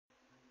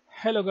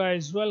Hello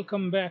guys,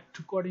 welcome back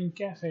to Coding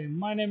Cafe.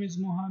 My name is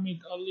Mohammed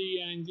Ali,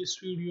 and in this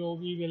video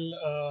we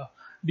will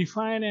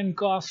define and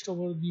cast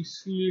over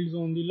these fields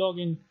on the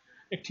login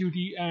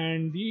activity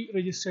and the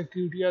register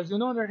activity. As you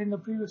know that in the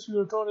previous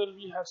tutorial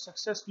we have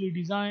successfully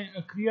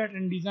created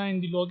and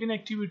designed the login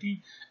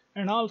activity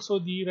and also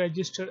the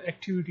register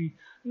activity.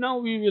 Now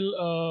we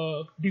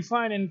will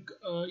define and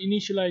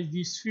initialize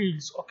these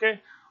fields.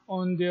 Okay,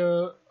 on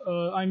the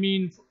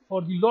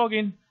for the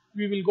login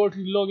we will go to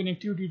the login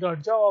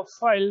activity.java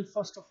file.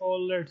 First of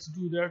all, let's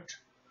do that.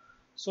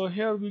 So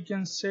here we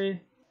can say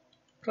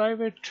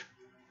private,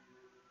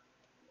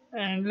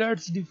 and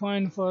let's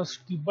define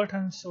first the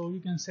button. So we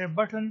can say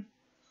button.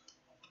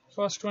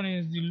 First one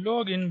is the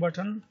login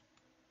button,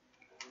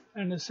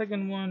 and the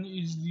second one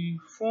is the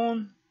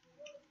phone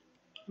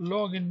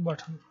login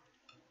button.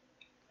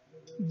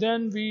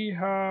 Then we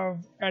have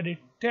added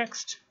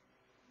text.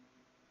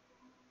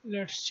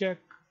 Let's check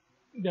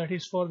that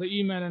is for the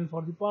email and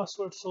for the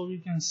password, so we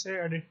can say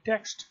edit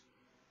text.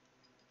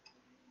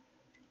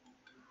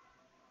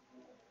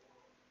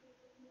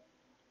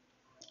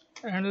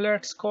 And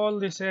let's call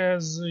this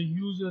as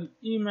user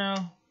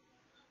email,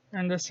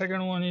 and the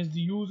second one is the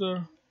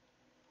user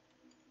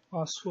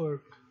password.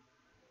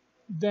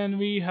 Then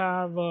we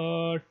have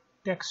a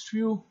text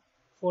view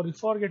for the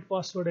forget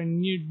password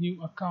and need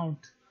new account,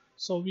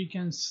 so we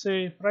can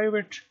say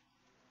private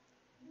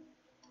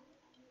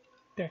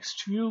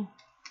text view.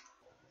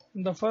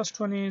 The first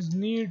one is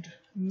need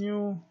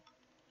new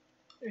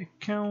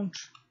account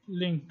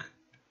link.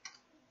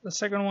 The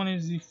second one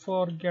is the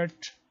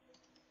forget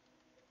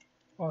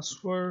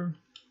password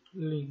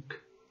link.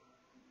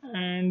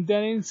 And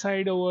then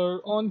inside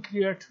our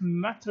onCreate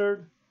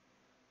method,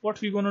 what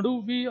we're gonna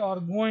do, we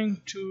are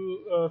going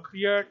to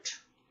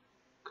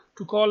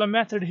call a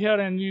method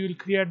here, and we will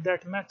create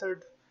that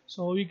method.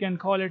 So we can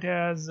call it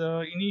as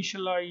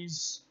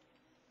initialize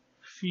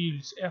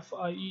fields,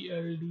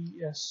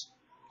 fields.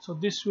 So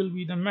this will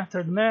be the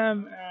method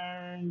name,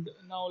 and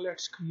now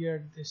let's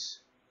create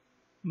this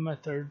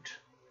method.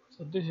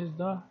 So this is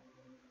the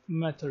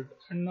method,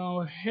 and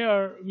now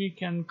here we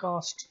can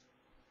cast,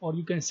 or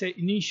you can say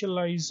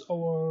initialize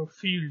our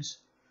fields.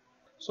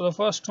 So the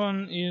first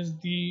one is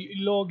the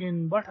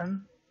login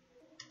button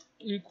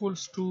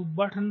equals to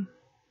button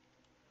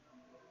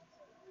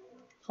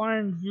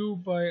find view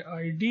by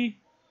id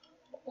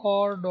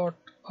or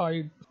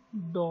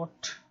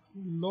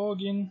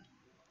login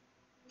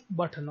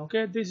button.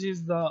 Okay, this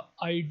is the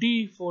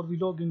ID for the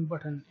login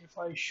button. If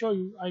I show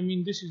you,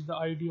 this is the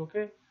ID.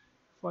 Okay,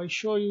 if I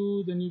show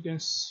you, then you can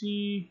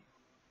see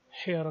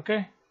here.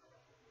 Okay,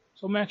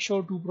 so make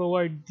sure to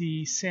provide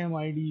the same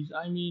IDs,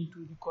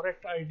 to the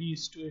correct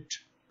IDs to it.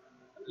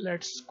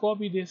 Let's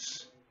copy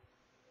this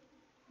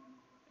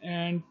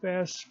and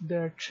paste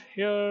that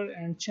here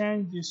and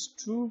change this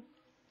to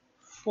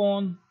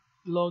phone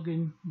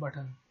login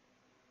button,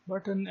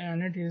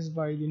 and it is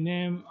by the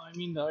name,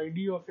 the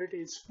ID of it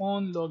is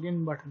phone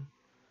login button.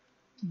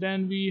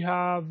 Then we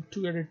have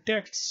to edit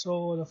text.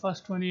 So the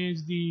first one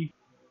is the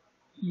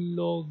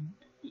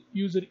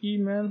user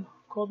email.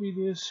 Copy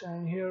this,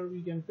 and here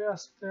we can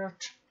paste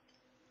that.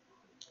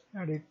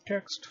 Edit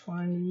text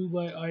find view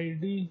by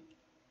ID,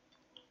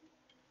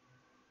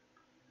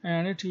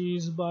 and it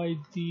is by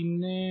the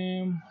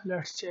name.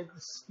 Let's check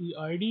the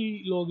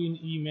ID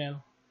login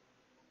email.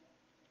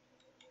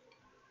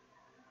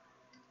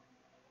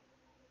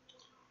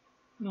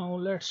 Now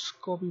let's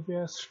copy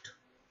paste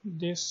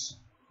this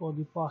for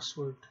the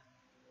password.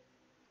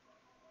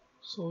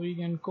 So we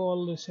can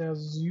call this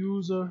as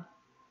user,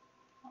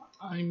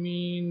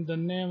 the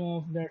name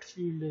of that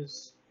field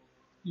is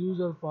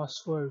user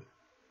password,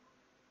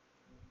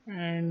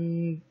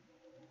 and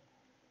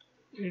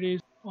it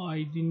is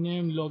by the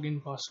name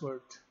login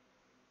password.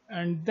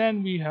 And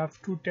then we have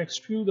two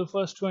text view. The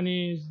first one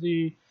is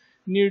the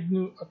need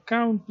new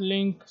account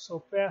link, so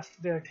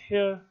paste that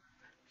here.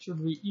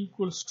 Should be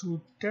equals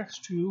to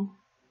text view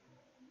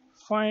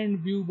find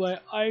view by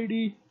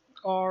id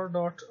or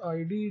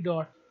 .id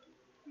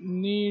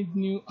need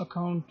new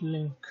account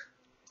link,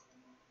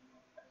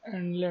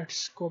 and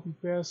let's copy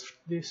paste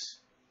this,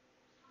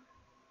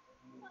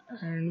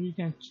 and we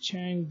can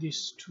change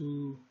this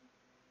to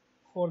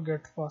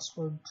forget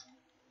password.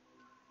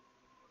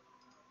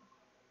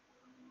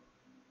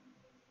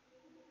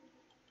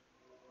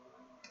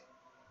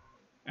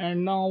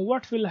 And now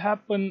what will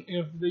happen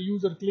if the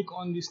user click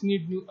on this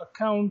need new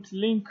account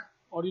link,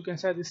 or you can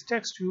say this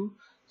text view.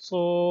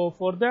 So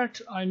for that,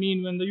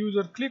 when the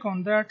user click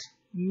on that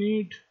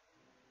need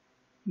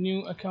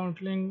new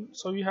account link,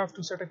 so we have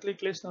to set a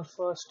click listener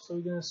first. So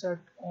we're going to set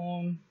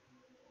on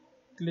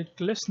click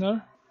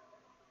listener.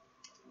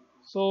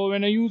 So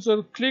when a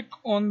user click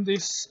on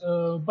this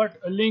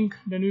link,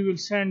 then we will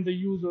send the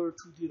user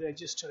to the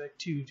register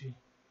activity.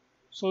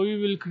 So we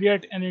will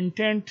create an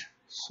intent.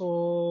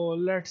 So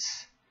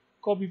let's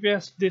copy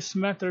paste this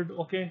method.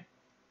 Okay,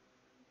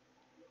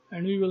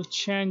 and we will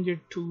change it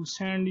to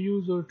send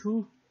user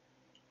to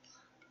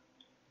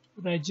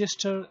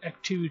register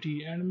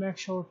activity, and make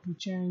sure to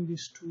change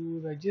this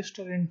to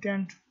register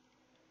intent.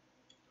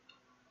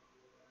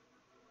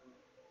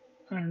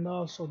 and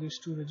also this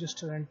to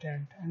register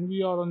intent, and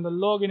we are on the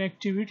login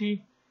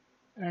activity,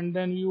 and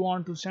then we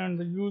want to send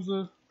the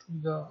user to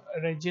the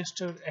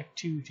register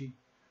activity.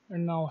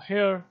 And now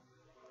here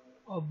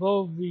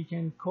above we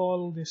can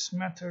call this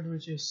method,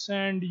 which is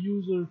send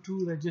user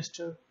to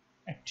register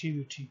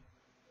activity.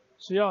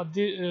 So yeah,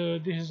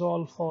 this is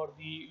all for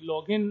the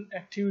login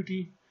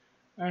activity.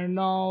 And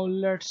now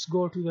let's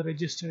go to the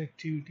register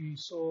activity.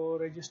 So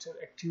register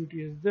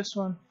activity is this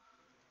one.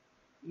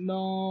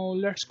 Now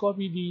let's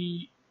copy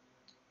the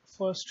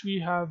first. We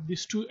have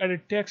these two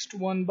edit text,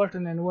 one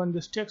button and one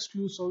this text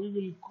view. So we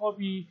will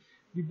copy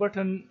the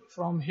button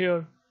from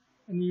here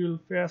and we will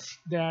paste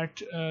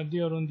that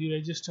there on the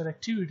register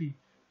activity.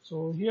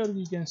 So here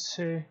we can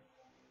say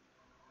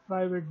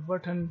private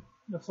button.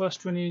 The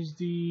first one is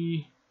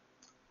the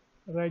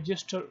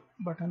register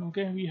button.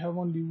 Okay, we have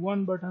only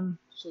one button,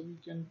 so we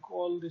can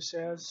call this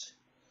as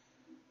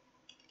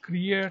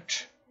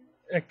create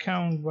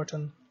account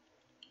button.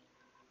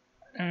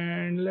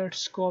 And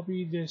let's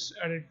copy this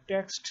edit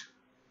text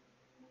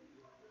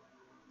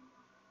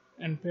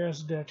and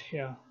paste that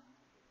here,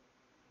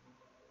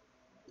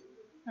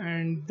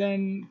 and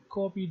then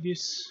copy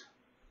this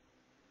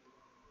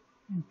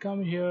and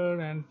come here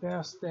and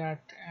paste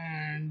that,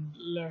 and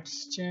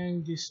let's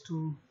change this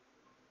to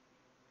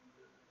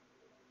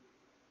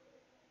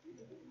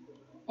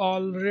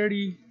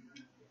already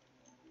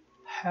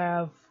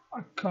have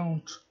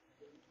account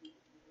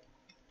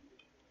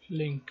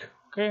link.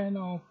 Okay,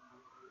 now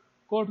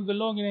go to the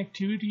login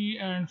activity,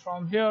 and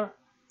from here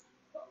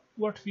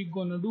what we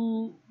gonna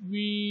do,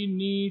 we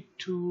need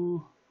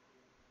to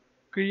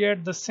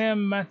create the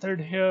same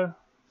method here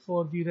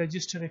for the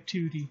register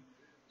activity.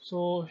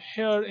 So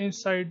here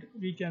inside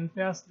we can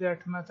pass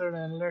that method,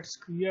 and let's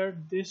create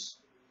this.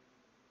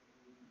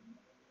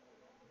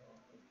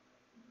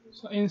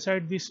 So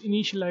inside this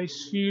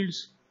initialize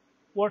fields,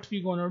 what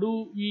we gonna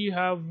do, we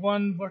have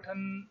one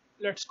button.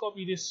 Let's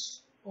copy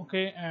this.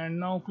 Okay, and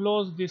now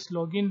close this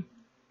login,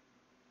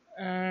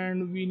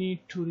 and we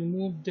need to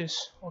remove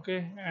this.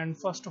 Okay, and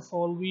first of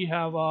all we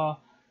have a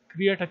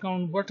create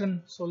account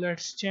button, so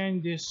let's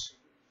change this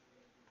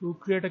to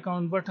create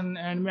account button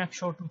and make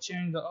sure to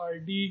change the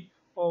ID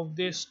of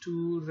this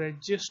to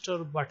register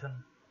button.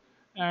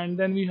 And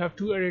then we have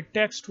two edit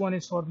text, one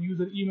is for the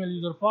user email,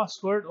 user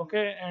password.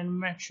 Okay, and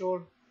make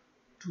sure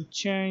to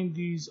change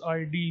these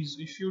IDs.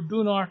 If you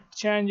do not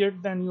change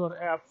it, then your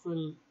app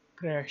will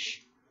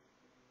crash,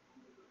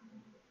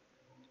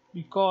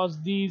 because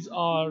these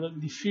are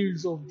the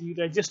fields of the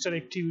register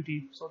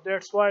activity. So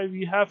that's why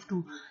we have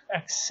to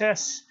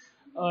access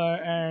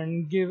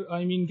and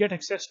get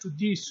access to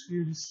these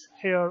fields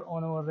here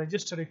on our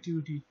register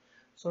activity.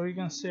 So we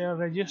can say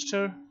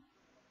register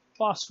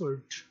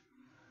password,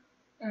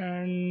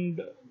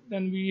 and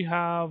then we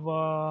have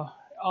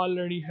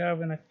already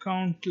have an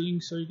account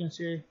link, so you can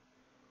say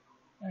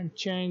and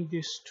change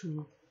this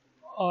to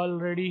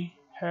already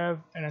have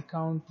an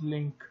account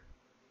link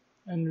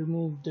and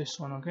remove this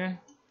one. Okay,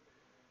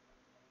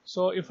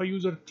 so if a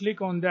user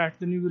click on that,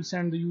 then you will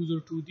send the user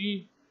to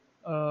the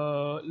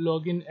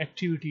login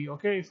activity.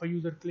 Okay, if a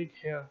user click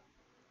here,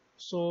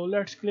 so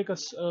let's click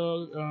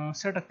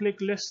set a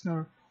click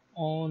listener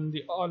on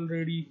the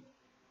already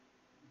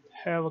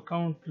have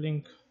account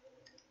link,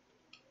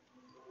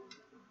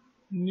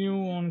 new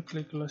on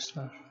click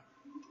listener.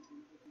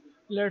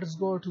 Let's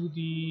go to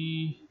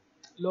the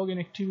login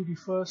activity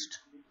first,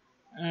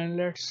 and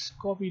let's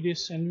copy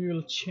this and we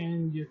will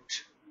change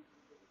it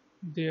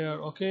there.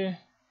 Okay,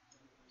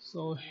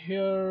 so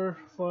here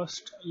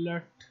first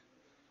let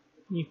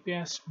me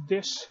paste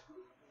this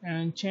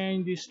and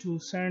change this to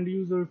send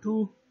user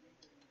to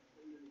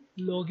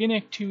login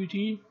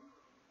activity,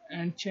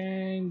 and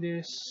change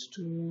this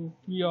to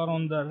we are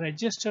on the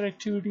register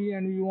activity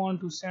and we want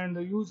to send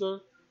the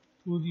user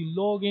to the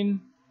login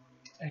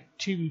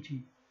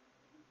activity.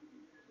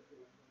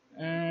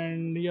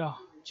 And yeah,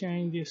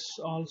 change this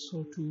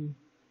also to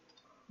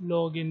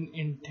login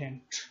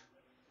intent.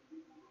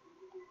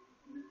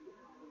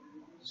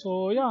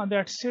 So yeah,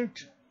 that's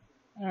it.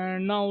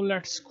 And now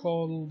let's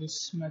call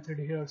this method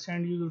here,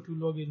 send user to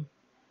login,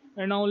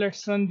 and now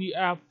let's run the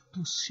app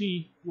to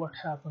see what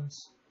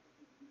happens.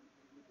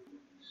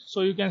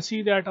 So you can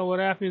see that our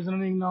app is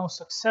running now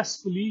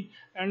successfully,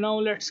 and now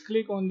let's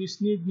click on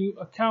this need new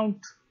account,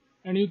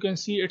 and you can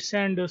see it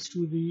sends us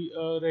to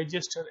the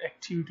register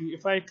activity.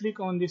 If I click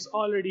on this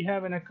already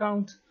have an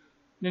account,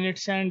 then it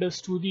sends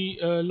us to the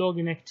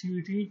login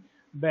activity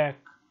back.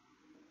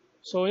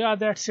 So yeah,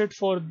 that's it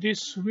for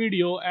this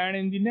video, and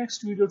in the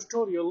next video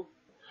tutorial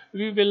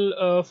we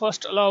will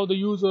first allow the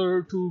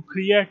user to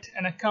create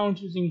an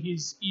account using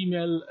his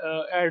email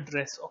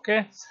address.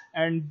 Okay,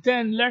 and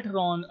then later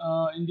on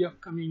in the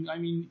upcoming,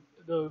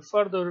 the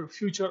further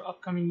future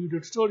upcoming video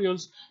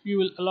tutorials, we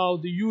will allow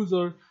the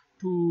user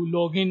to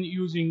log in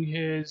using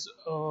his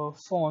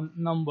phone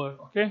number.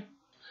 Okay,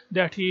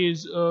 that he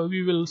is a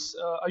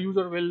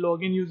user will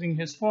log in using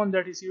his phone,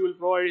 that is he will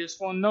provide his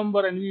phone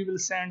number and we will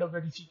send a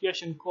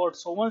verification code.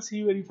 So once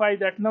he verify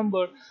that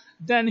number,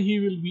 then he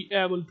will be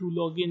able to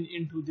log in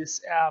into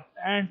this app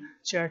and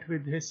chat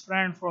with his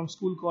friend from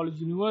school, college,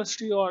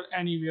 university, or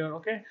anywhere.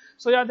 Okay,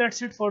 so yeah,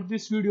 that's it for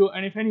this video,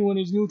 and if anyone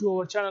is new to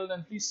our channel,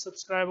 then please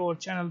subscribe our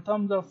channel,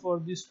 thumbs up for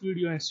this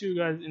video, and see you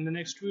guys in the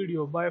next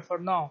video. Bye for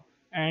now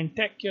and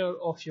take care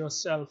of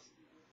yourself.